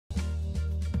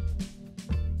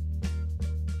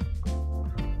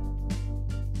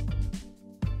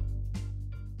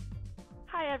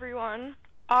everyone,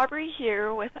 Aubrey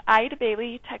here with Ida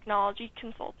Bailey Technology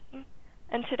Consulting,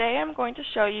 and today I'm going to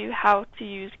show you how to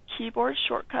use keyboard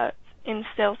shortcuts in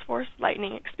Salesforce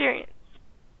Lightning Experience.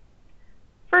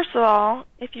 First of all,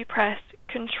 if you press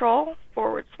Ctrl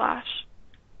 /,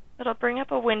 it'll bring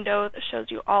up a window that shows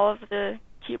you all of the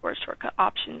keyboard shortcut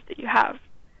options that you have.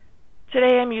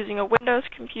 Today I'm using a Windows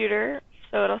computer,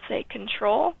 so it'll say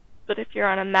Control, but if you're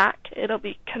on a Mac, it'll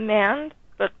be Command,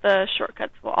 but the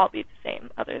shortcuts will all be the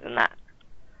same other than that.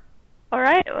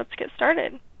 Alright, let's get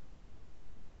started.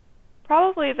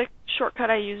 Probably the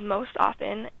shortcut I use most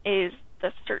often is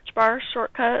the search bar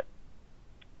shortcut.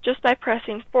 Just by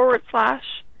pressing /,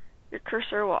 your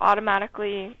cursor will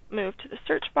automatically move to the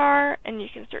search bar, and you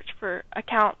can search for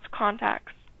accounts,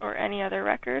 contacts, or any other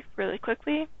record really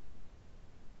quickly.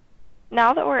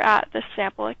 Now that we're at the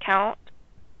sample account,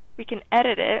 we can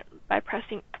edit it by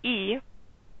pressing E.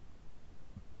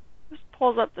 This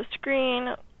pulls up the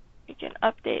screen. We can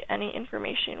update any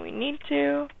information we need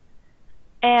to.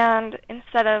 And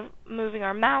instead of moving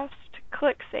our mouse to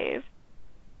click save,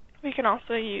 we can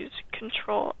also use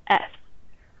Ctrl S.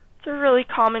 It's a really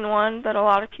common one that a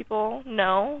lot of people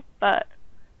know, but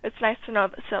it's nice to know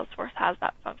that Salesforce has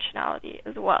that functionality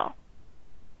as well.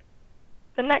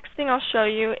 The next thing I'll show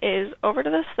you is over to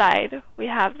the side, we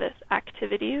have this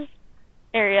activities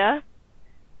area.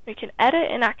 We can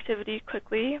edit an activity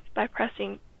quickly by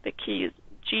pressing the keys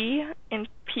G and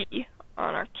P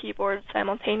on our keyboard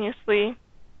simultaneously.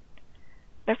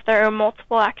 If there are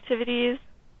multiple activities,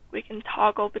 we can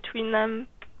toggle between them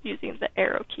using the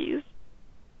arrow keys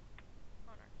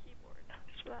on our keyboard.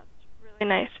 So that's really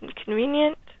nice and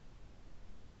convenient.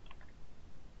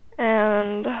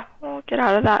 And we'll get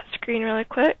out of that screen really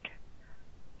quick.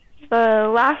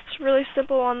 The last really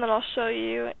simple one that I'll show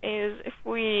you is if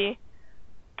we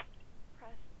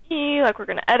press E, like we're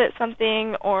going to edit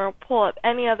something or pull up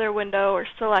any other window or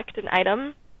select an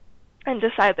item and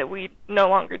decide that we no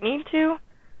longer need to,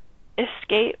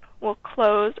 Escape will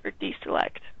close or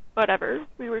deselect whatever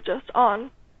we were just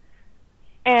on.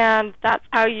 And that's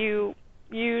how you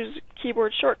use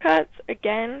keyboard shortcuts.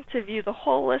 Again, to view the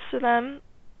whole list of them,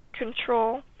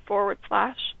 Ctrl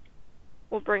 /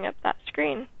 will bring up that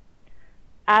screen.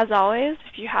 As always,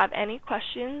 if you have any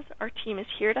questions, our team is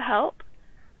here to help.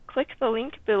 Click the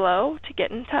link below to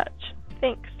get in touch.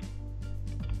 Thanks.